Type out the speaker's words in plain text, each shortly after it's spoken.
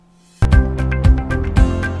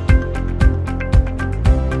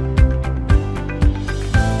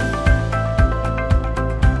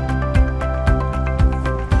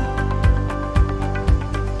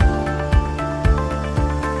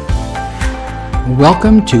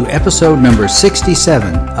Welcome to episode number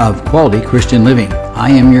 67 of Quality Christian Living. I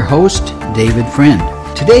am your host, David Friend.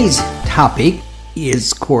 Today's topic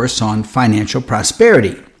is, of course, on financial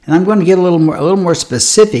prosperity. And I'm going to get a little more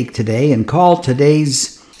specific today and call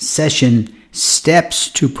today's session Steps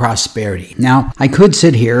to Prosperity. Now, I could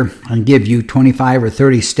sit here and give you 25 or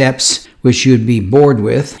 30 steps which you'd be bored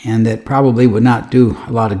with and that probably would not do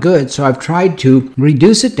a lot of good. So I've tried to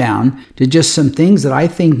reduce it down to just some things that I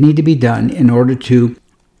think need to be done in order to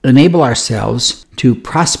enable ourselves to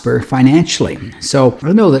prosper financially. So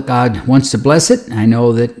I know that God wants to bless it. I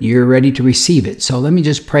know that you're ready to receive it. So let me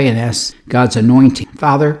just pray and ask God's anointing.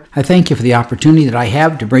 Father, I thank you for the opportunity that I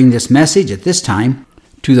have to bring this message at this time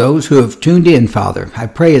to those who have tuned in, Father. I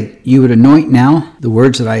pray that you would anoint now the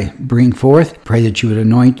words that I bring forth. Pray that you would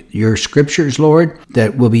anoint your scriptures, Lord,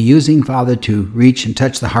 that we'll be using, Father, to reach and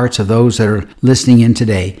touch the hearts of those that are listening in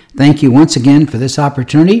today. Thank you once again for this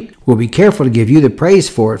opportunity. We'll be careful to give you the praise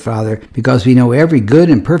for it, Father, because we know every good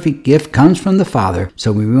and perfect gift comes from the Father.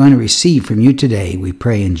 So we want to receive from you today. We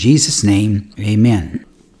pray in Jesus' name, amen.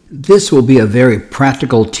 This will be a very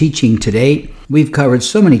practical teaching today. We've covered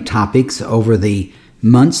so many topics over the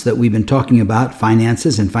months that we've been talking about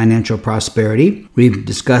finances and financial prosperity. We've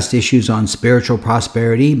discussed issues on spiritual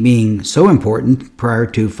prosperity being so important prior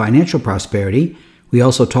to financial prosperity. We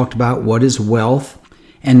also talked about what is wealth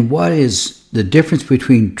and what is the difference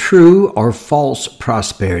between true or false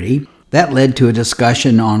prosperity. That led to a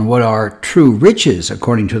discussion on what are true riches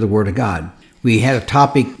according to the Word of God. We had a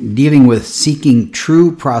topic dealing with seeking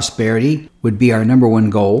true prosperity would be our number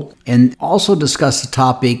one goal, and also discussed a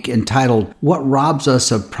topic entitled, What Robs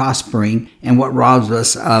Us of Prospering and What Robs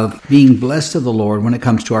Us of Being Blessed of the Lord when it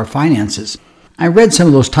comes to our finances. I read some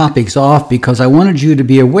of those topics off because I wanted you to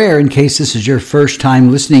be aware, in case this is your first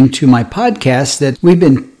time listening to my podcast, that we've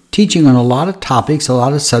been teaching on a lot of topics, a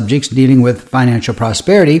lot of subjects dealing with financial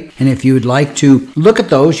prosperity. And if you would like to look at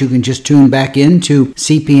those, you can just tune back into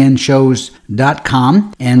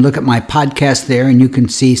cpnshows.com and look at my podcast there, and you can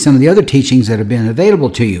see some of the other teachings that have been available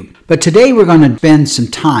to you. But today we're going to spend some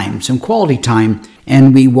time, some quality time,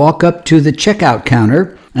 and we walk up to the checkout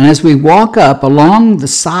counter. And as we walk up along the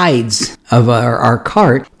sides of our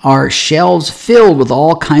cart are shelves filled with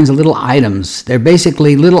all kinds of little items. They're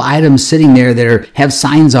basically little items sitting there that have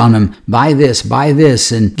signs on them. Buy this,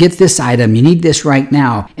 and get this item. You need this right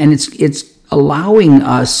now. And it's allowing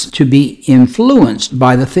us to be influenced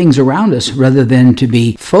by the things around us rather than to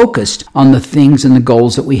be focused on the things and the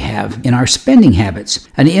goals that we have in our spending habits.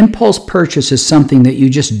 An impulse purchase is something that you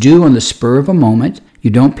just do on the spur of a moment. You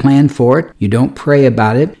don't plan for it. You don't pray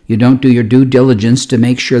about it. You don't do your due diligence to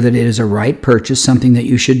make sure that it is a right purchase, something that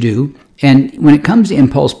you should do. And when it comes to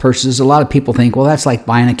impulse purchases, a lot of people think, well, that's like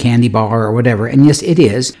buying a candy bar or whatever. And yes, it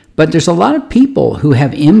is. But there's a lot of people who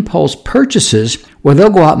have impulse purchases where they'll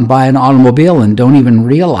go out and buy an automobile and don't even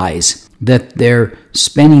realize that they're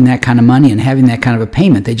spending that kind of money and having that kind of a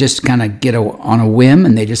payment. They just kind of get on a whim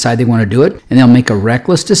and they decide they want to do it, and they'll make a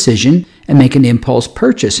reckless decision and make an impulse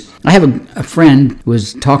purchase. I have a friend who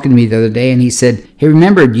was talking to me the other day, and he said he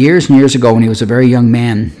remembered years and years ago when he was a very young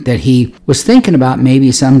man that he was thinking about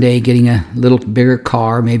maybe someday getting a little bigger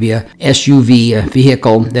car, maybe a SUV, a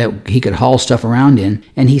vehicle that he could haul stuff around in.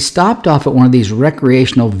 And he stopped off at one of these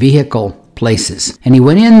recreational vehicle places. And he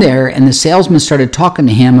went in there, and the salesman started talking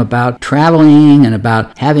to him about traveling and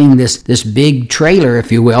about having this big trailer,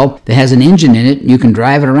 if you will, that has an engine in it, and you can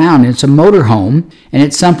drive it around. And it's a motorhome, and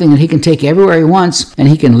it's something that he can take everywhere he wants, and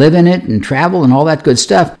he can live in it and travel and all that good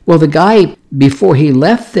stuff. Well, the guy, before he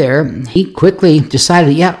left there, he quickly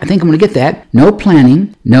decided, I think I'm going to get that. No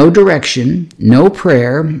planning, no direction, no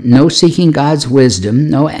prayer, no seeking God's wisdom,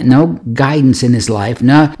 no guidance in his life,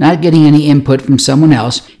 not getting any input from someone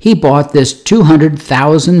else. He bought this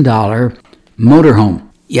 $200,000 motorhome.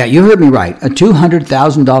 Yeah, you heard me right. A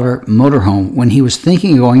 $200,000 motorhome when he was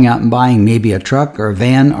thinking of going out and buying maybe a truck or a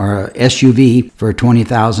van or a SUV for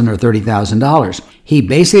 $20,000 or $30,000. He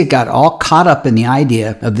basically got all caught up in the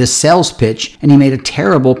idea of this sales pitch, and he made a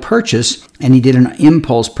terrible purchase, and he did an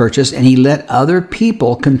impulse purchase, and he let other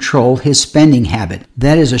people control his spending habit.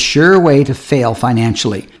 That is a sure way to fail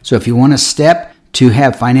financially. So if you want to step to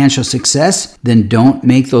have financial success, then don't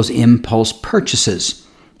make those impulse purchases.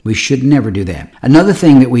 We should never do that. Another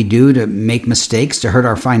thing that we do to make mistakes, to hurt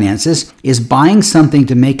our finances, is buying something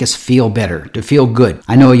to make us feel better, to feel good.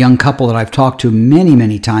 I know a young couple that I've talked to many,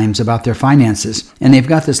 many times about their finances, and they've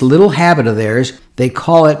got this little habit of theirs. They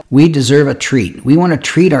call it, we deserve a treat. We want to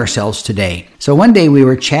treat ourselves today. So one day we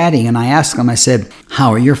were chatting, and I asked them, I said,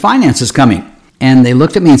 how are your finances coming? And they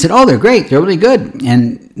looked at me and said, oh, they're great. They're really good.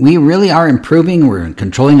 And we really are improving. We're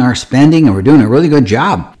controlling our spending, and we're doing a really good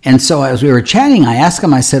job. And so as we were chatting, I asked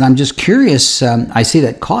them, I said, I'm just curious. I see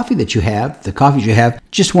that coffees you have,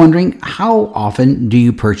 just wondering, how often do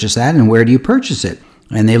you purchase that and where do you purchase it?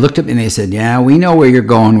 And they looked at me and they said, yeah, we know where you're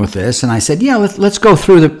going with this. And I said, yeah, let's go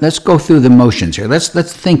through the motions here.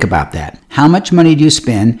 Let's think about that. How much money do you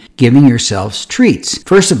spend giving yourselves treats?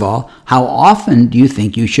 First of all, how often do you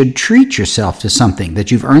think you should treat yourself to something,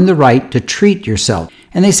 that you've earned the right to treat yourself?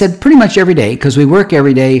 And they said pretty much every day, because we work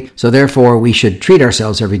every day, so therefore we should treat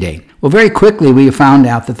ourselves every day. Well, very quickly we found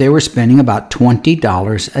out that they were spending about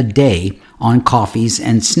 $20 a day on coffees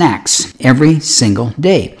and snacks every single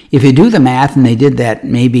day. If you do the math, and they did that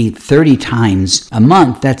maybe 30 times a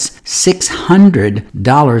month, that's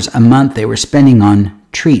 $600 a month they were spending on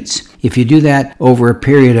treats. If you do that over a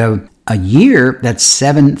period of a year, that's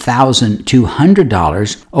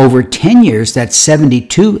 $7,200. Over 10 years, that's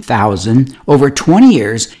 $72,000. Over 20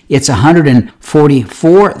 years, it's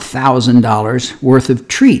 $144,000 worth of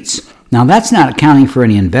treats. Now, that's not accounting for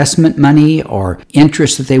any investment money or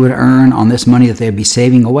interest that they would earn on this money that they'd be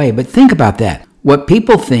saving away. But think about that. What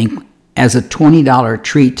people think as a $20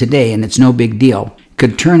 treat today, and it's no big deal,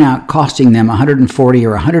 could turn out costing them $140,000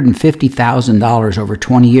 or $150,000 over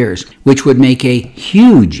 20 years, which would make a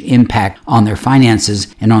huge impact on their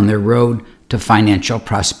finances and on their road to financial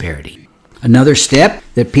prosperity. Another step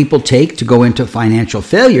that people take to go into financial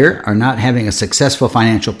failure or not having a successful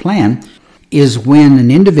financial plan is when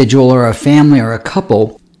an individual or a family or a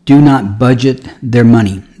couple do not budget their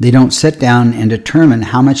money. They don't sit down and determine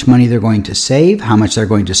how much money they're going to save, how much they're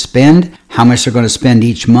going to spend, how much they're going to spend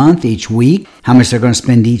each month, each week, how much they're going to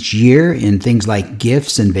spend each year in things like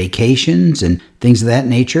gifts and vacations and things of that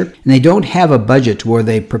nature. And they don't have a budget where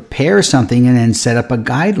they prepare something and then set up a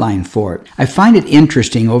guideline for it. I find it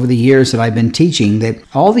interesting over the years that I've been teaching that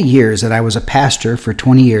all the years that I was a pastor for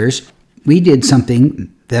 20 years, we did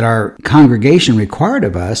something that our congregation required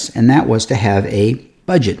of us, and that was to have a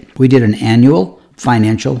budget. We did an annual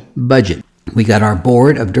financial budget. We got our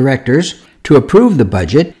board of directors to approve the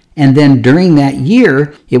budget, and then during that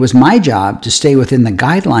year, it was my job to stay within the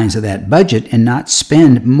guidelines of that budget and not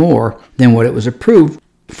spend more than what it was approved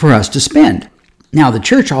for us to spend. Now, the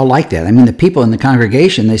church all liked that. I mean, the people in the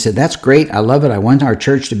congregation, they said, that's great. I love it. I want our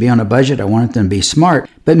church to be on a budget. I want them to be smart.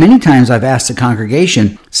 But many times I've asked the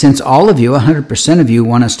congregation, since all of you, 100% of you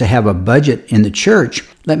want us to have a budget in the church,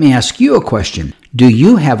 let me ask you a question. Do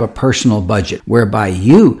you have a personal budget whereby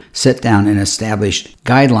you sit down and establish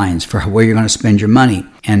guidelines for where you're going to spend your money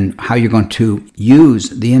and how you're going to use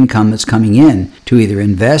the income that's coming in to either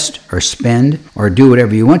invest or spend or do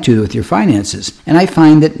whatever you want to with your finances? And I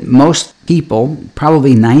find that most people,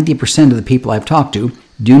 probably 90% of the people I've talked to,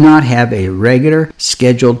 do not have a regular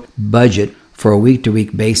scheduled budget for a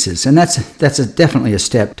week-to-week basis. And that's definitely a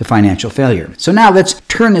step to financial failure. So now let's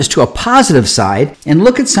turn this to a positive side and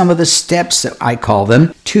look at some of the steps, that I call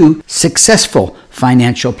them, to successful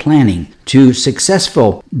financial planning, to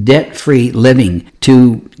successful debt-free living,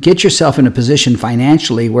 to get yourself in a position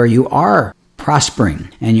financially where you are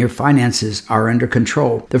prospering and your finances are under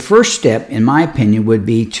control. The first step, in my opinion, would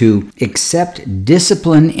be to accept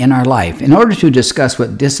discipline in our life. In order to discuss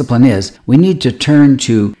what discipline is, we need to turn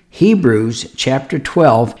to Hebrews chapter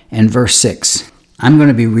 12 and verse 6. I'm going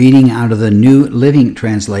to be reading out of the New Living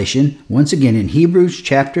Translation, once again in Hebrews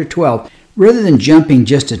chapter 12. Rather than jumping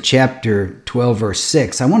just to chapter 12 verse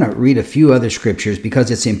 6, I want to read a few other scriptures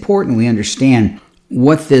because it's important we understand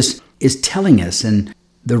what this is telling us. And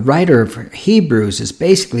the writer of Hebrews is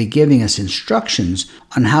basically giving us instructions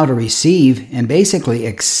on how to receive and basically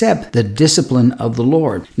accept the discipline of the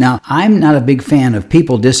Lord. Now, I'm not a big fan of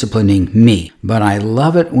people disciplining me, but I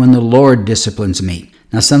love it when the Lord disciplines me.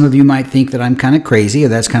 Now, some of you might think that I'm kind of crazy or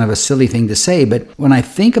that's kind of a silly thing to say, but when I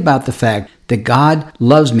think about the fact that God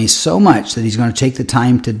loves me so much that He's going to take the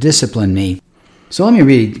time to discipline me. So let me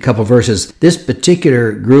read a couple verses. This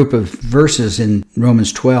particular group of verses in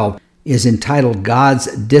Romans 12 is entitled, God's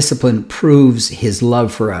Discipline Proves His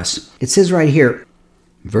Love for Us. It says right here,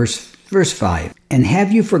 verse 5, and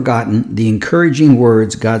have you forgotten the encouraging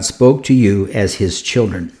words God spoke to you as His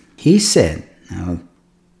children? He said, now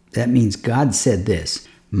that means God said this,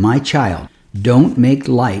 my child, don't make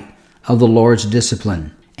light of the Lord's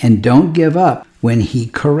discipline, and don't give up when He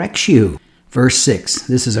corrects you. Verse 6,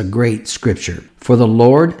 this is a great scripture. For the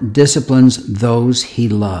Lord disciplines those He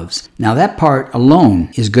loves. Now that part alone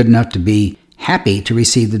is good enough to be happy to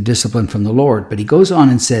receive the discipline from the Lord. But he goes on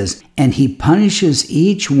and says, and He punishes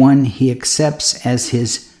each one He accepts as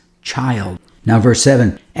His child. Now verse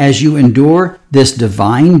 7, as you endure this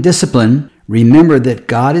divine discipline, Remember that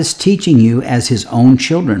God is teaching you as his own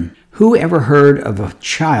children. Who ever heard of a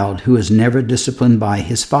child who is never disciplined by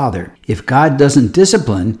his father? If God doesn't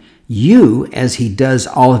discipline you as he does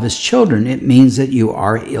all of his children, it means that you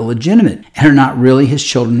are illegitimate and are not really his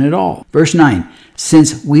children at all. Verse 9,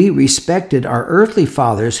 since we respected our earthly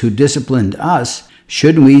fathers who disciplined us,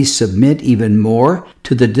 should we submit even more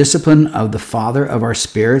to the discipline of the Father of our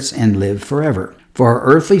spirits and live forever? For our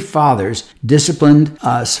earthly fathers disciplined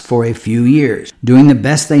us for a few years, doing the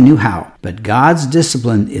best they knew how. But God's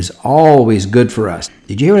discipline is always good for us.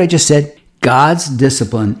 Did you hear what I just said? God's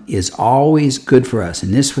discipline is always good for us.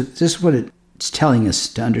 And this is what it's telling us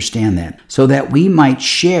to understand that. So that we might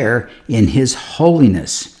share in his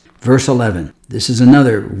holiness. Verse 11. This is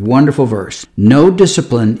another wonderful verse. No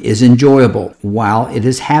discipline is enjoyable while it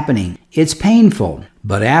is happening. It's painful.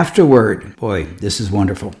 But afterward, boy, this is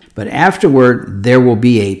wonderful. But afterward, there will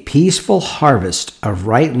be a peaceful harvest of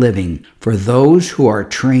right living for those who are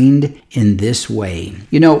trained in this way.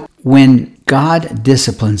 You know, when God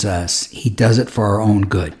disciplines us, he does it for our own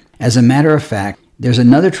good. As a matter of fact, there's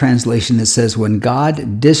another translation that says when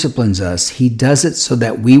God disciplines us, he does it so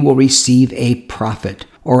that we will receive a profit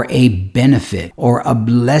or a benefit or a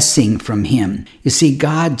blessing from him. You see,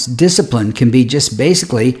 God's discipline can be just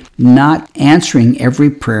basically not answering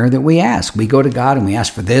every prayer that we ask. We go to God and we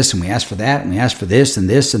ask for this and we ask for that and we ask for this and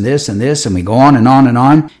this and this and this and we go on and on and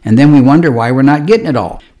on, and then we wonder why we're not getting it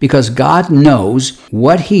all. Because God knows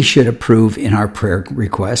what he should approve in our prayer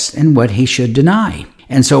requests and what he should deny.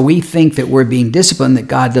 And so we think that we're being disciplined, that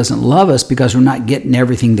God doesn't love us because we're not getting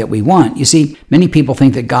everything that we want. You see, many people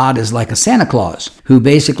think that God is like a Santa Claus who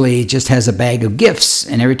basically just has a bag of gifts,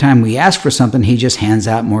 and every time we ask for something, he just hands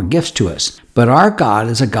out more gifts to us. But our God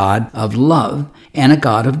is a God of love and a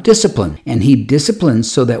God of discipline, and he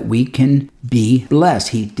disciplines so that we can be blessed.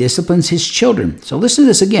 He disciplines his children. So listen to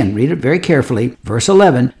this again. Read it very carefully. Verse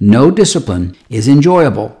 11, no discipline is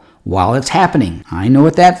enjoyable while it's happening. I know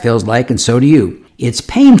what that feels like, and so do you. It's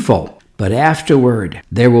painful, but afterward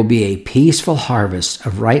there will be a peaceful harvest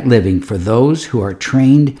of right living for those who are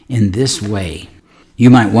trained in this way.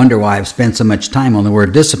 You might wonder why I've spent so much time on the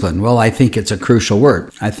word discipline. Well, I think it's a crucial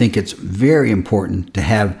word. I think it's very important to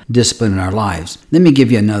have discipline in our lives. Let me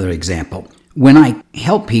give you another example. When I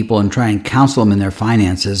help people and try and counsel them in their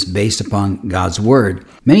finances based upon God's word,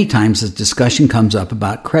 many times this discussion comes up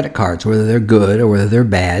about credit cards, whether they're good or whether they're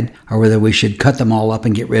bad, or whether we should cut them all up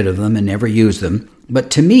and get rid of them and never use them.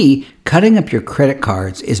 But to me, cutting up your credit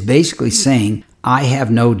cards is basically saying, I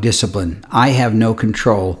have no discipline. I have no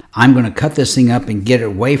control. I'm going to cut this thing up and get it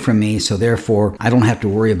away from me, so therefore I don't have to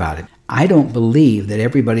worry about it. I don't believe that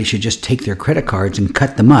everybody should just take their credit cards and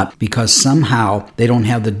cut them up because somehow they don't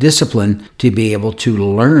have the discipline to be able to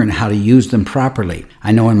learn how to use them properly.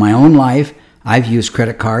 I know in my own life, I've used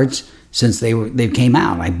credit cards since they came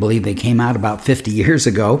out. I believe they came out about 50 years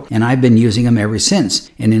ago, and I've been using them ever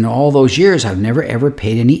since. And in all those years, I've never ever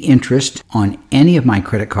paid any interest on any of my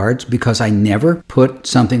credit cards because I never put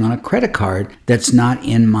something on a credit card that's not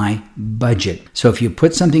in my budget. So if you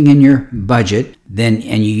put something in your budget, and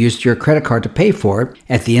you used your credit card to pay for it,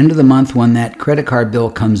 at the end of the month when that credit card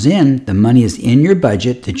bill comes in, the money is in your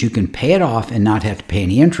budget that you can pay it off and not have to pay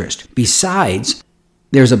any interest. Besides,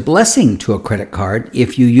 there's a blessing to a credit card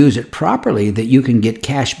if you use it properly, that you can get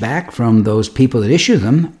cash back from those people that issue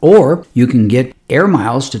them, or you can get air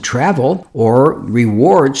miles to travel or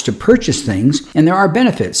rewards to purchase things, and there are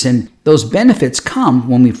benefits, and those benefits come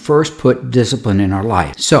when we first put discipline in our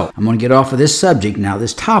life. So I'm going to get off of this subject now,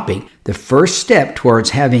 this topic. The first step towards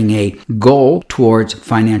having a goal towards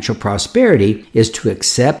financial prosperity is to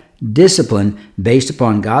accept discipline based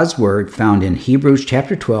upon God's word found in Hebrews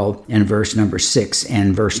chapter 12 and verse number 6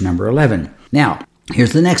 and verse number 11. Now,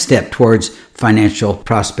 here's the next step towards financial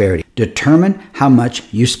prosperity. Determine how much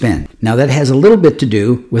you spend. Now, that has a little bit to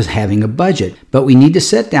do with having a budget, but we need to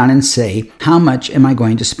sit down and say, how much am I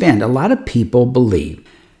going to spend? A lot of people believe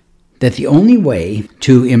that the only way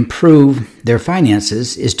to improve their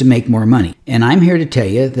finances is to make more money. And I'm here to tell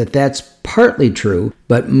you that that's partly true,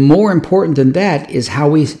 but more important than that is how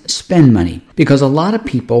we spend money. Because a lot of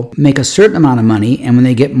people make a certain amount of money, and when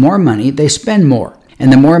they get more money, they spend more.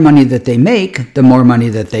 And the more money that they make, the more money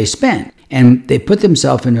that they spend. And they put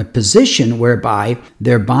themselves in a position whereby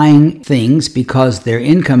they're buying things because their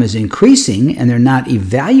income is increasing, and they're not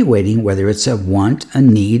evaluating whether it's a want, a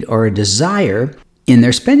need, or a desire. in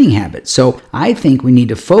their spending habits. So I think we need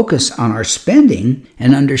to focus on our spending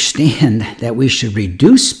and understand that we should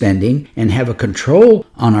reduce spending and have a control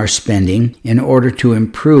on our spending in order to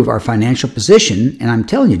improve our financial position. And I'm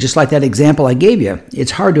telling you, just like that example I gave you,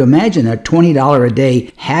 it's hard to imagine a $20 a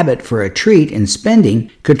day habit for a treat in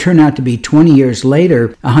spending could turn out to be 20 years later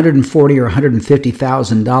 $140,000 or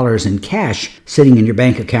 $150,000 in cash sitting in your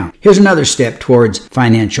bank account. Here's another step towards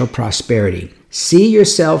financial prosperity. See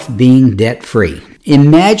yourself being debt-free.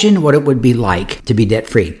 Imagine what it would be like to be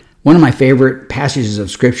debt-free. One of my favorite passages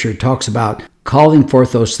of Scripture talks about calling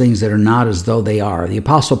forth those things that are not as though they are. The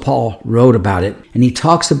Apostle Paul wrote about it, and he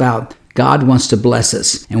talks about God wants to bless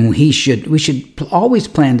us, and we should always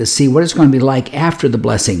plan to see what it's going to be like after the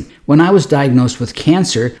blessing. When I was diagnosed with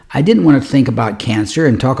cancer, I didn't want to think about cancer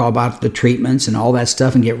and talk all about the treatments and all that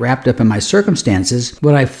stuff and get wrapped up in my circumstances.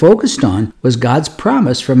 What I focused on was God's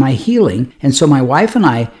promise for my healing, and so my wife and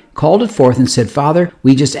I called it forth and said, Father,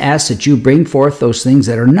 we just ask that you bring forth those things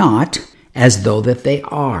that are not as though that they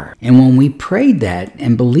are. And when we prayed that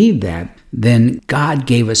and believed that, then God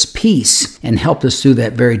gave us peace and helped us through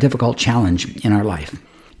that very difficult challenge in our life.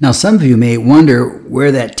 Now, some of you may wonder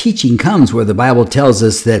where that teaching comes, where the Bible tells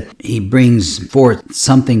us that he brings forth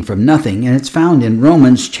something from nothing. And it's found in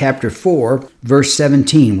Romans chapter 4, verse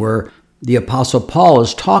 17, where the Apostle Paul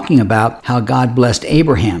is talking about how God blessed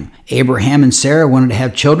Abraham. Abraham and Sarah wanted to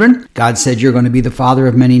have children. God said, you're going to be the father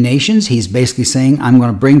of many nations. He's basically saying, I'm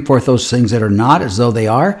going to bring forth those things that are not as though they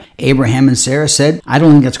are. Abraham and Sarah said, I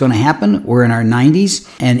don't think that's going to happen. We're in our 90s,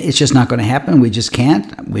 and it's just not going to happen. We just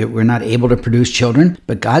can't. We're not able to produce children.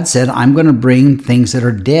 But God said, I'm going to bring things that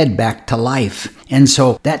are dead back to life. And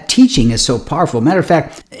so that teaching is so powerful. Matter of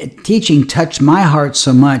fact, teaching touched my heart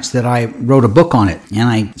so much that I wrote a book on it. And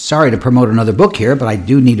I'm sorry to promote another book here, but I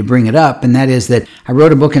do need to bring it up. And that is that I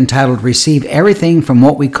wrote a book entitled Receive Everything from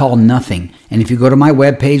What We Call Nothing. And if you go to my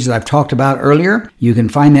webpage that I've talked about earlier, you can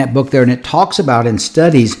find that book there. And it talks about and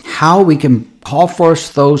studies how we can call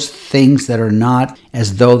forth those things that are not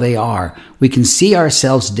as though they are. We can see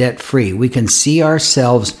ourselves debt-free. We can see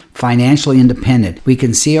ourselves financially independent. We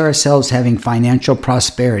can see ourselves having financial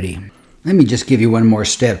prosperity. Let me just give you one more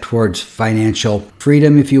step towards financial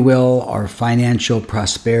freedom, if you will, or financial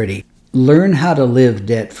prosperity. Learn how to live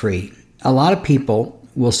debt-free. A lot of people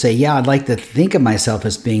will say, yeah, I'd like to think of myself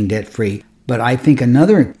as being debt-free. But I think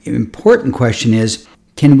another important question is,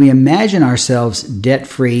 can we imagine ourselves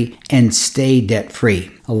debt-free and stay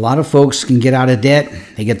debt-free? A lot of folks can get out of debt.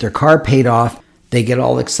 They get their car paid off. They get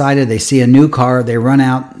all excited. They see a new car. They run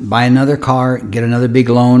out, buy another car, get another big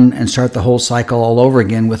loan, and start the whole cycle all over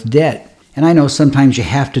again with debt. And I know sometimes you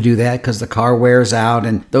have to do that because the car wears out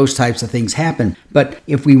and those types of things happen. But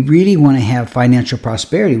if we really want to have financial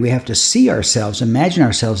prosperity, we have to see ourselves, imagine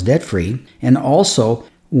ourselves debt-free, and also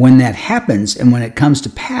when that happens and when it comes to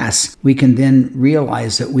pass, we can then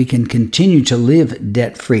realize that we can continue to live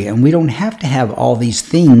debt-free and we don't have to have all these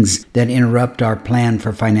things that interrupt our plan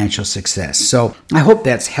for financial success. So I hope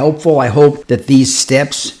that's helpful. I hope that these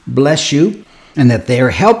steps bless you and that they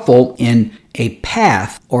are helpful in a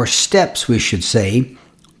path, or steps we should say,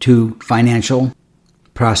 to financial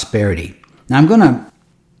prosperity. Now I'm going to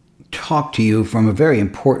talk to you from a very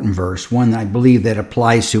important verse, one that I believe that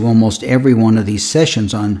applies to almost every one of these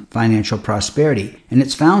sessions on financial prosperity. And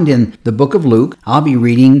it's found in the book of Luke. I'll be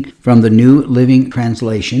reading from the New Living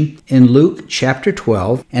Translation in Luke chapter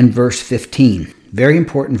 12 and verse 15. Very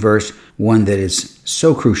important verse, one that is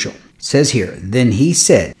so crucial. It says here, then he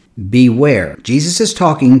said, beware. Jesus is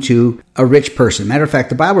talking to a rich person. Matter of fact,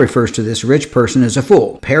 the Bible refers to this rich person as a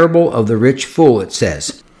fool. Parable of the rich fool, it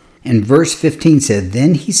says. And verse 15 said,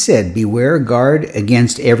 then he said, beware, guard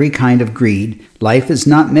against every kind of greed. Life is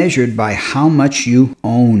not measured by how much you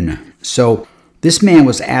own. So this man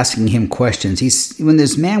was asking him questions. When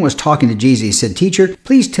this man was talking to Jesus, he said, teacher,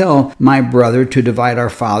 please tell my brother to divide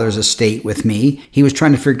our father's estate with me. He was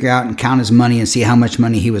trying to figure out and count his money and see how much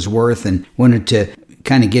money he was worth and wanted to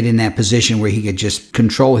kind of get in that position where he could just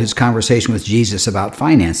control his conversation with Jesus about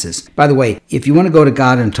finances. By the way, if you want to go to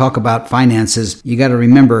God and talk about finances, you got to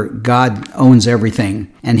remember God owns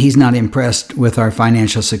everything, and he's not impressed with our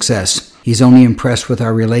financial success. He's only impressed with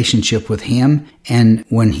our relationship with him, and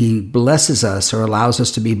when he blesses us or allows us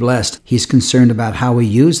to be blessed, he's concerned about how we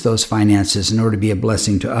use those finances in order to be a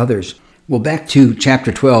blessing to others. Well, back to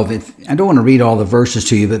chapter 12. I don't want to read all the verses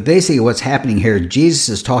to you, but basically what's happening here, Jesus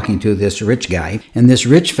is talking to this rich guy, and this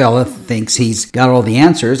rich fella thinks he's got all the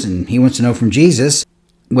answers, and he wants to know from Jesus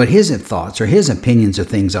what his thoughts or his opinions of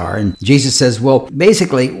things are. And Jesus says, well,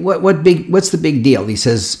 basically, what's the big deal? He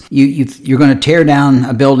says, you're going to tear down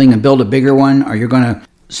a building and build a bigger one, or you're going to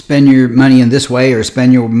spend your money in this way or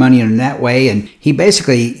spend your money in that way. And he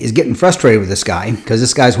basically is getting frustrated with this guy because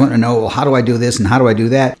this guy's wanting to know, well, how do I do this and how do I do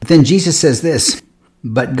that? But then Jesus says this,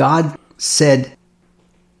 but God said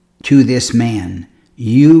to this man,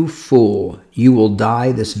 you fool, you will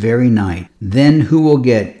die this very night. Then who will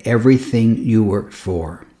get everything you worked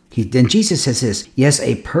for? Then Jesus says this, yes,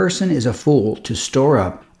 a person is a fool to store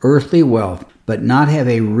up earthly wealth, but not have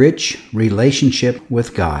a rich relationship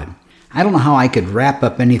with God. I don't know how I could wrap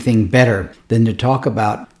up anything better than to talk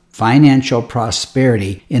about financial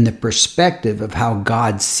prosperity in the perspective of how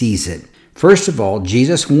God sees it. First of all,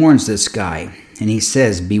 Jesus warns this guy, and he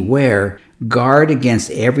says, beware, guard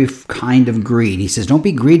against every kind of greed. He says, don't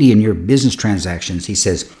be greedy in your business transactions. He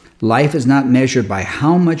says, life is not measured by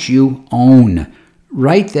how much you own.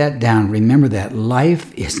 Write that down. Remember that.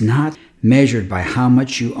 Life is not measured by how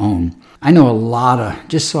much you own. I know a lot of,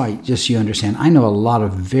 just so you understand, I know a lot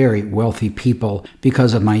of very wealthy people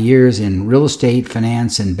because of my years in real estate,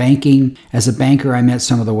 finance, and banking. As a banker, I met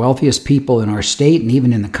some of the wealthiest people in our state and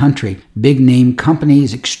even in the country. Big name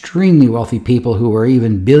companies, extremely wealthy people who were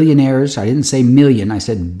even billionaires. I didn't say million, I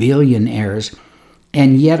said billionaires.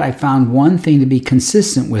 And yet I found one thing to be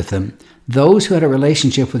consistent with them. Those who had a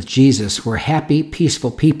relationship with Jesus were happy,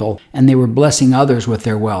 peaceful people, and they were blessing others with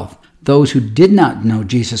their wealth. Those who did not know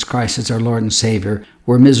Jesus Christ as our Lord and Savior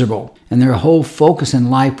were miserable, and their whole focus in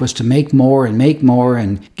life was to make more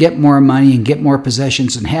and get more money and get more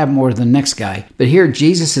possessions and have more than the next guy. But here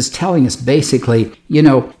Jesus is telling us basically,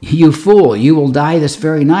 you fool, you will die this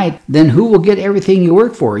very night. Then who will get everything you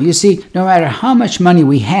work for? You see, no matter how much money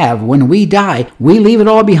we have, when we die, we leave it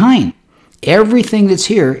all behind. Everything that's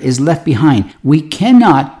here is left behind. We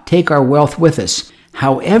cannot take our wealth with us.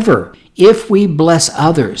 However, if we bless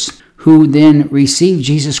others who then receive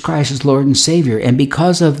Jesus Christ as Lord and Savior, and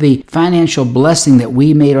because of the financial blessing that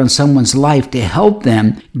we made on someone's life to help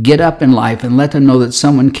them get up in life and let them know that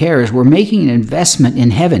someone cares, we're making an investment in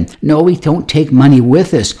heaven. No, we don't take money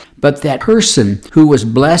with us, but that person who was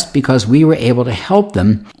blessed because we were able to help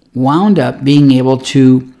them wound up being able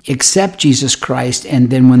to accept Jesus Christ, and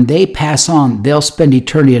then when they pass on, they'll spend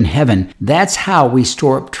eternity in heaven. That's how we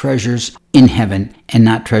store up treasures in heaven and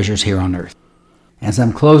not treasures here on earth. As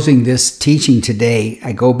I'm closing this teaching today,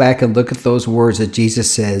 I go back and look at those words that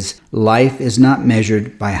Jesus says, life is not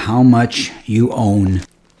measured by how much you own.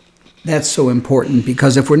 That's so important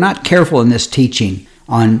because if we're not careful in this teaching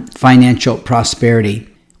on financial prosperity,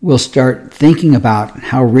 we'll start thinking about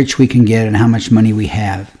how rich we can get and how much money we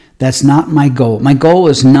have. That's not my goal. My goal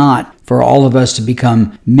is not for all of us to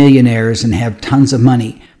become millionaires and have tons of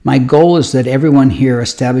money. My goal is that everyone here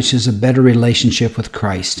establishes a better relationship with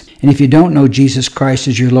Christ. And if you don't know Jesus Christ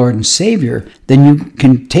as your Lord and Savior, then you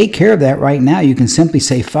can take care of that right now. You can simply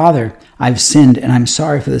say, Father, I've sinned and I'm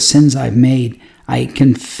sorry for the sins I've made. I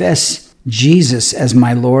confess Jesus as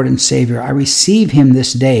my Lord and Savior. I receive Him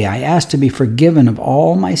this day. I ask to be forgiven of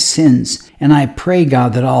all my sins. And I pray,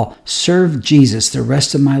 God, that I'll serve Jesus the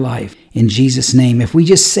rest of my life. In Jesus' name. If we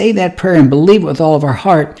just say that prayer and believe it with all of our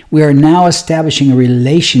heart, we are now establishing a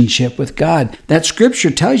relationship with God. That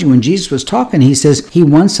scripture tells you when Jesus was talking, He says He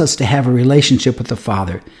wants us to have a relationship with the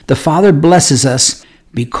Father. The Father blesses us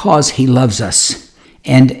because He loves us.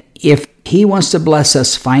 And if He wants to bless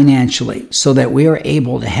us financially so that we are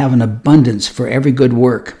able to have an abundance for every good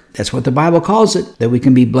work, that's what the Bible calls it, that we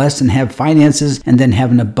can be blessed and have finances and then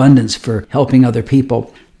have an abundance for helping other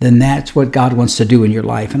people, then that's what God wants to do in your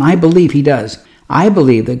life. And I believe He does. I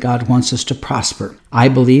believe that God wants us to prosper. I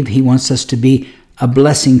believe He wants us to be a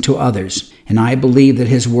blessing to others. And I believe that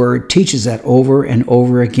His Word teaches that over and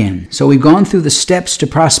over again. So we've gone through the steps to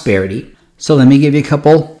prosperity. So let me give you a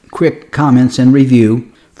couple quick comments and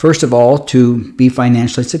review. First of all, to be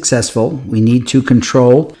financially successful, we need to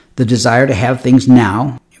control the desire to have things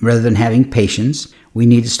now rather than having patience. We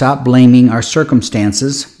need to stop blaming our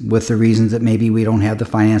circumstances with the reasons that maybe we don't have the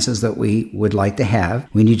finances that we would like to have.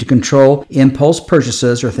 We need to control impulse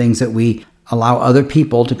purchases or things that we allow other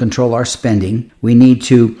people to control our spending. We need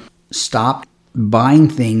to stop buying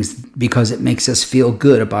things because it makes us feel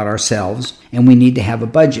good about ourselves, and we need to have a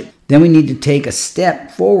budget. Then we need to take a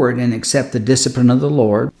step forward and accept the discipline of the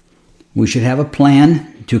Lord. We should have a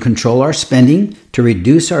plan to control our spending, to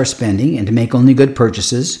reduce our spending, and to make only good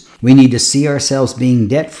purchases. We need to see ourselves being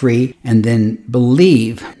debt-free and then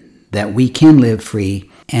believe that we can live free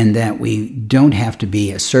and that we don't have to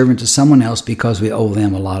be a servant to someone else because we owe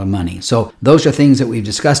them a lot of money. So those are things that we've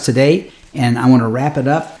discussed today, and I want to wrap it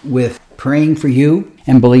up with praying for you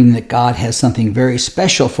and believing that God has something very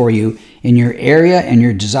special for you in your area and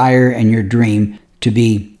your desire and your dream to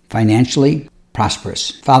be financially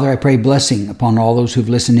prosperous. Father, I pray blessing upon all those who've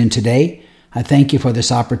listened in today. I thank you for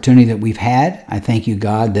this opportunity that we've had. I thank you,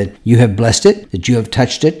 God, that you have blessed it, that you have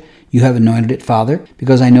touched it, you have anointed it, Father,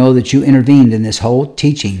 because I know that you intervened in this whole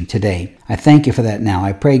teaching today. I thank you for that now.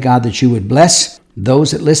 I pray, God, that you would bless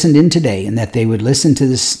those that listened in today and that they would listen to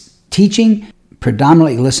this teaching,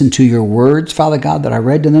 predominantly listen to your words, Father God, that I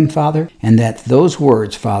read to them, Father, and that those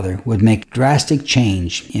words, Father, would make drastic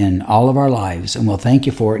change in all of our lives. And we'll thank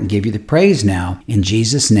you for it and give you the praise now. In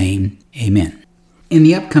Jesus' name, amen. In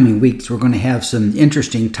the upcoming weeks, we're going to have some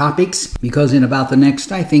interesting topics because in about the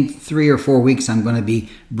next, I think, 3 or 4 weeks, I'm going to be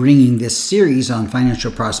bringing this series on financial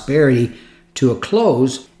prosperity to a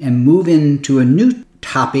close and move into a new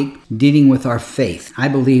topic dealing with our faith. I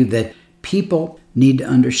believe that people need to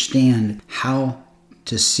understand how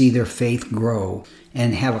to see their faith grow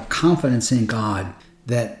and have a confidence in God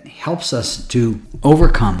that helps us to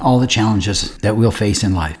overcome all the challenges that we'll face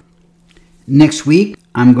in life. Next week,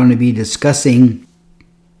 I'm going to be discussing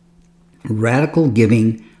Radical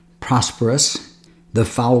Giving Prosperous. The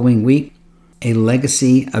following week, A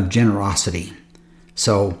Legacy of Generosity.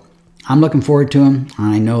 So I'm looking forward to them,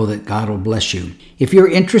 and I know that God will bless you. If you're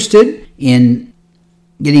interested in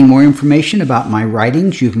getting more information about my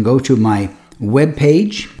writings, you can go to my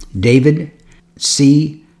webpage,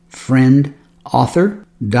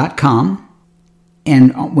 davidcfriendauthor.com.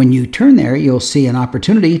 And when you turn there, you'll see an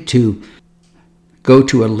opportunity to go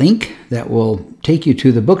to a link that will take you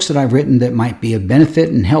to the books that I've written that might be of benefit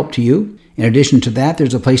and help to you. In addition to that,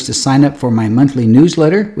 there's a place to sign up for my monthly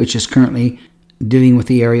newsletter, which is currently dealing with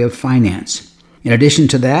the area of finance. In addition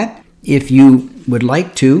to that, if you would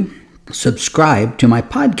like to subscribe to my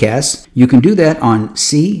podcast, you can do that on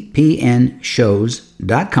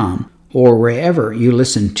cpnshows.com or wherever you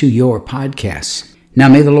listen to your podcasts. Now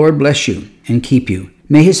may the Lord bless you and keep you.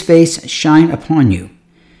 May his face shine upon you.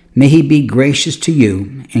 May he be gracious to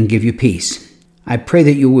you and give you peace. I pray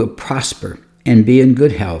that you will prosper and be in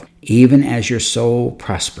good health, even as your soul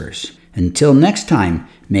prospers. Until next time,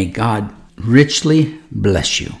 may God richly bless you.